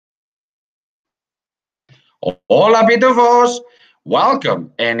Hola, pitufos!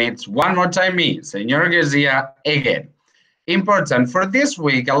 Welcome, and it's one more time me, Senor Garcia, again. Important for this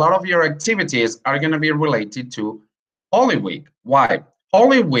week, a lot of your activities are going to be related to Holy Week. Why?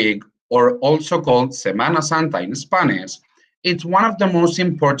 Holy Week, or also called Semana Santa in Spanish, it's one of the most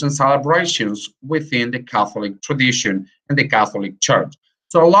important celebrations within the Catholic tradition and the Catholic Church.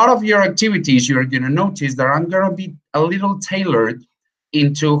 So a lot of your activities, you're going to notice that I'm going to be a little tailored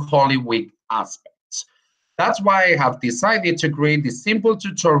into Holy Week aspects. That's why I have decided to create this simple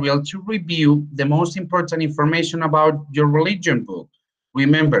tutorial to review the most important information about your religion book.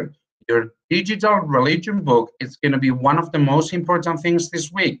 Remember, your digital religion book is going to be one of the most important things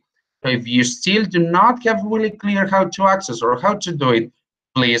this week. So if you still do not have really clear how to access or how to do it,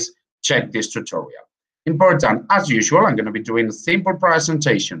 please check this tutorial. Important, as usual, I'm going to be doing a simple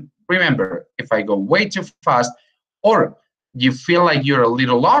presentation. Remember, if I go way too fast or you feel like you're a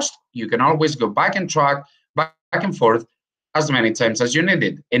little lost, you can always go back and back and forth as many times as you need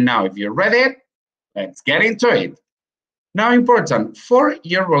it. And now, if you're ready, let's get into it. Now, important for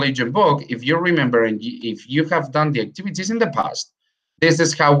your religion book, if you remember and if you have done the activities in the past, this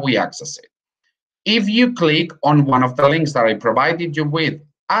is how we access it. If you click on one of the links that I provided you with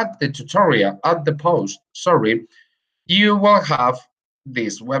at the tutorial, at the post, sorry, you will have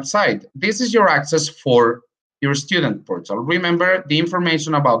this website. This is your access for your student portal. Remember, the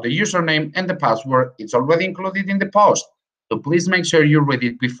information about the username and the password is already included in the post. So please make sure you read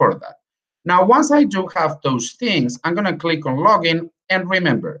it before that. Now, once I do have those things, I'm going to click on login. And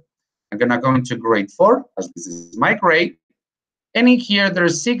remember, I'm going to go into grade 4, as this is my grade. And in here,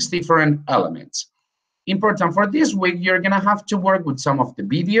 there's 6 different elements. Important for this week, you're going to have to work with some of the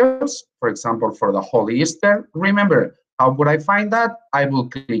videos, for example, for the Holy Easter. Remember, how would I find that? I will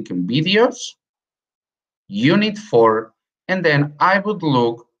click on videos, unit 4, and then I would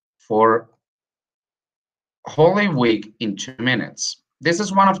look for Holy Week in 2 minutes. This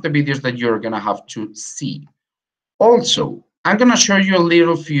is one of the videos that you're going to have to see. Also, I'm going to show you a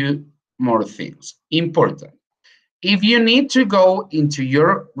little few more things. Important. If you need to go into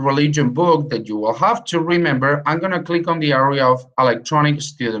your religion book that you will have to remember, I'm going to click on the area of electronic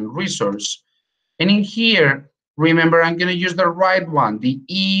student resource. And in here, remember, I'm going to use the right one, the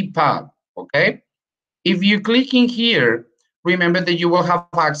EPUB, okay? If you click in here, remember that you will have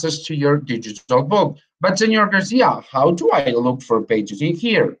access to your digital book. But Senor Garcia, how do I look for pages in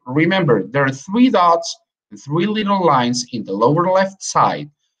here? Remember, there are 3 dots, 3 little lines in the lower left side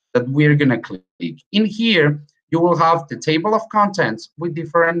that we're going to click. In here, you will have the table of contents with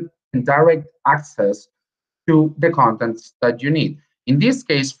different and direct access to the contents that you need. In this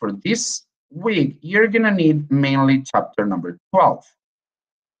case, for this week, you're going to need mainly chapter number 12.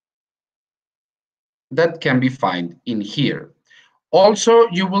 That can be found in here. Also,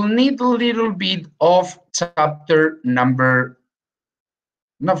 you will need a little bit of chapter number,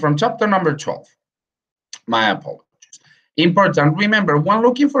 no, from chapter number 12. My apologies. Important, remember, when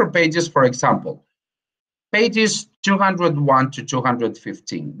looking for pages, for example, pages 201 to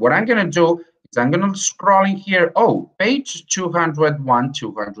 215. What I'm going to do is I'm going to scroll in here. Oh, page 201,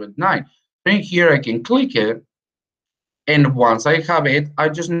 209. So in here, I can click it. And once I have it, I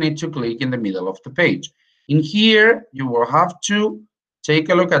just need to click in the middle of the page. In here, you will have to take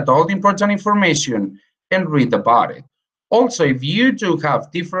a look at all the important information and read about it. Also, if you do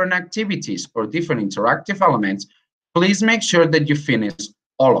have different activities or different interactive elements, please make sure that you finish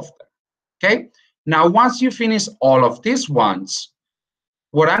all of them, okay? Now, once you finish all of these ones,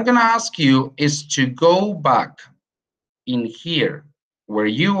 what I'm gonna ask you is to go back in here where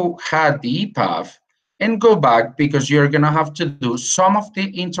you had the EPUB and go back because you're gonna have to do some of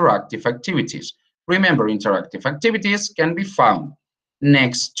the interactive activities. Remember, interactive activities can be found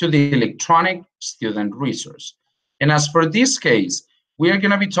next to the electronic student resource. And as for this case, we are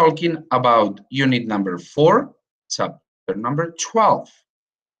gonna be talking about unit number 4, chapter number 12,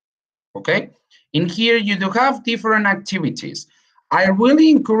 okay? In here, you do have different activities. I really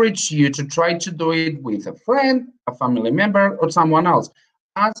encourage you to try to do it with a friend, a family member, or someone else,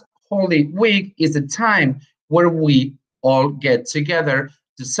 as Holy Week is a time where we all get together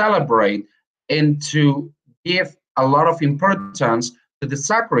to celebrate and to give a lot of importance to the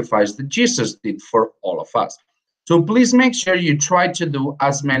sacrifice that Jesus did for all of us. So please make sure you try to do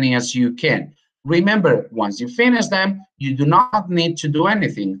as many as you can. Remember, once you finish them, you do not need to do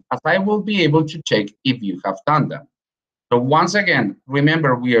anything, as I will be able to check if you have done them. So once again,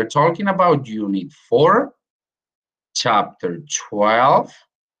 remember, we are talking about Unit 4, Chapter 12,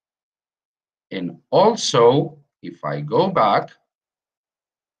 and also, if I go back,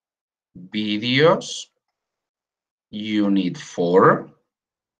 Videos, Unit 4,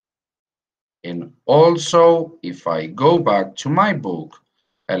 and Also, if I go back to my book,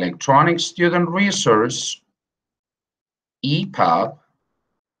 Electronic Student Resource, EPUB,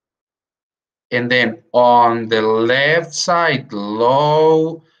 and then on the left side,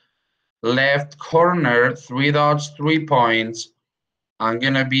 low left corner, three dots, 3 points, I'm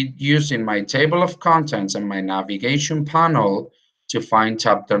going to be using my table of contents and my navigation panel to find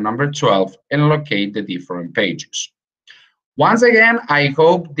chapter number 12 and locate the different pages. Once again, I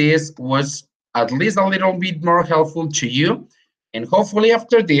hope this was at least a little bit more helpful to you. And hopefully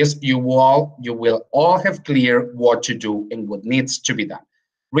after this, you will all have clear what to do and what needs to be done.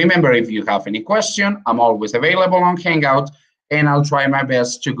 Remember, if you have any question, I'm always available on Hangout, and I'll try my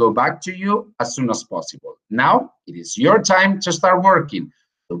best to go back to you as soon as possible. Now, it is your time to start working.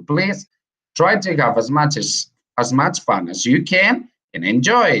 So please try to have as much fun as you can and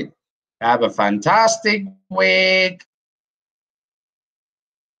enjoy it. Have a fantastic week.